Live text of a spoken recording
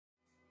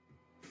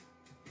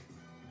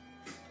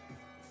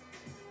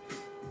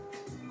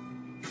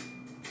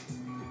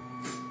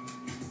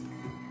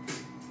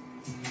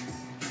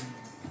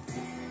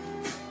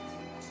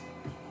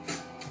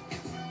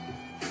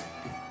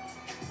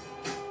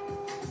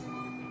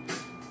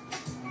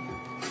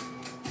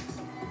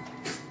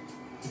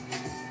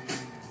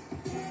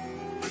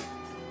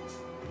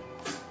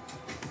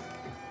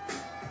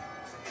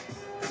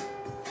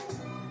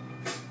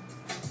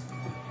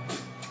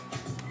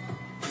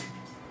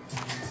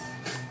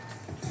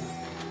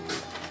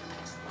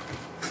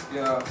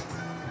Yeah.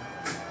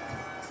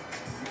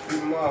 You keep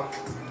them off.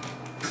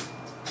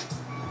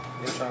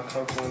 They're trying to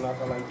come through and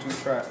knock out like 2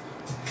 tracks.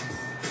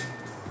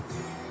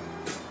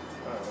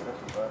 Alright,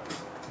 that's bad.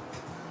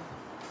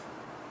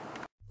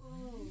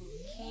 Ooh,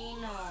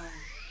 Keno,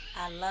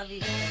 I love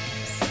you.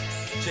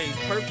 Jay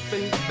Purp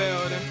in the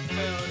building.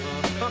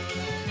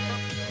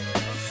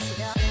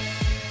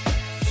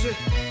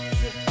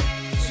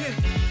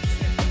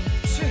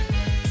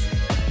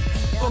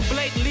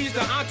 Purp-Late leads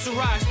the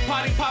entourage.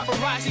 Party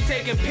paparazzi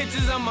taking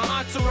pictures of my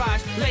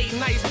entourage. Late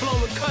nights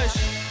blowing kush,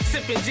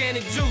 sipping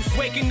Janet juice,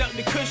 waking up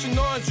the cushion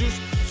orange juice.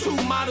 2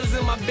 models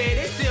in my bed,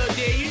 they still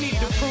there. You need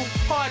the proof.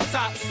 Hard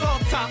top,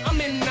 soft top, I'm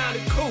in and out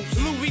of coops.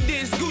 Louis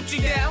this, Gucci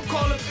that, I'm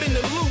called up in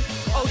the loop.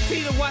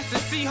 OT to watch the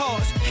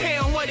Seahawks,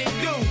 Cam what it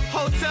do.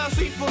 Hotel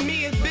suite for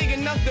me is big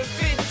enough to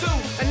fit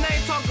 2. And I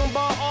ain't talking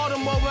about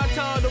automobile, I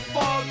tell her to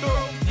fall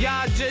through.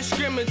 Y'all just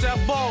scrimmage, I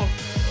ball.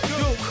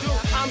 Duke,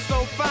 I'm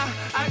so fine,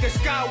 I can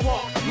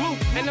skywalk, Luke,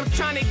 and I'm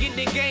trying to get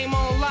the game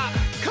on lock.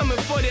 Coming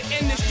for the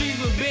industries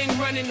with Bing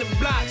running the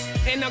blocks,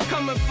 and I'm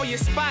coming for your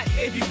spot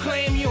if you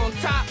claim you on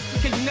top.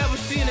 Cause you never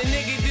seen a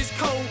nigga this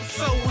cold,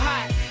 so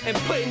hot, and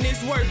putting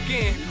this work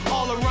in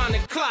all around the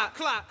clock.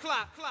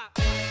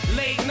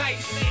 Late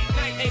nights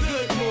and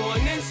good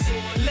mornings.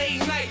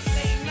 Late nights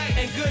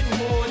and good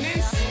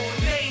mornings.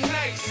 Late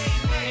nights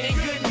and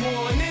good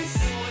mornings.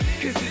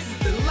 Cause this is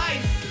the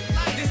life.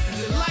 This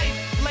is the life.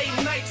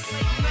 Late nights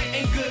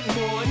and good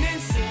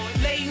mornings.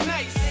 Late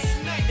nights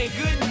and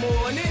good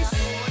mornings.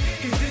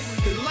 Cause this is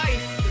the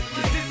life.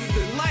 Cause this is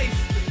the life.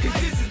 Cause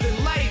this is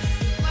the life.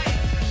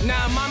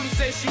 Now mommy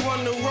says she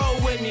wanna roll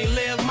with me,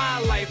 live my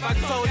life. I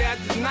told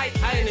her tonight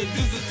I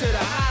introduced her to the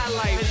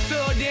highlight.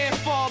 Until then,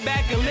 fall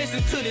back and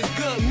listen to this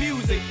good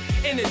music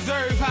and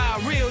observe how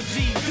a real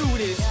G do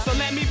this. So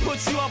let me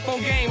put you up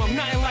on game. I'm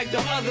nothing like the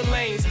other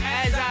lanes.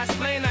 As I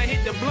explain, I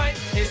hit the blunt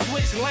and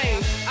switch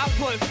lanes. I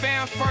put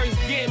fam first,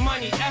 get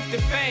money after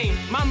fame.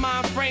 My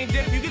mind frame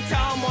different, you can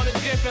tell I'm on a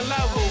different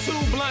level. 2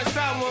 blunts,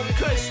 I want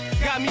kush,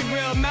 got me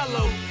real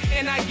mellow.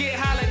 And I get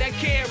holla that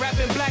kid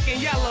rapping black and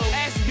yellow.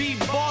 SB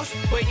boss,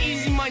 but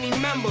easy money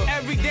member.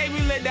 Every day we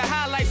live the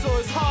highlights, so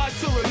it's hard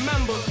to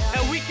remember.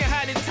 And we can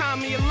have the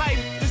time of your life,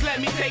 just let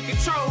me take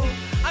control.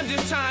 I'm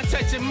just trying to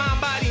touch your mind,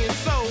 body, and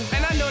soul.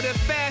 And I know that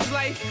fast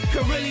life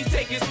can really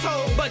take its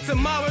toll. But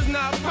tomorrow's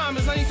not a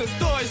promise, I need some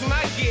stories when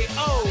I get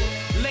old.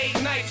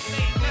 Late nights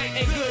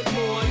and good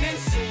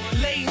mornings.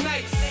 Late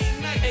nights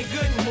and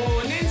good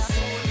mornings.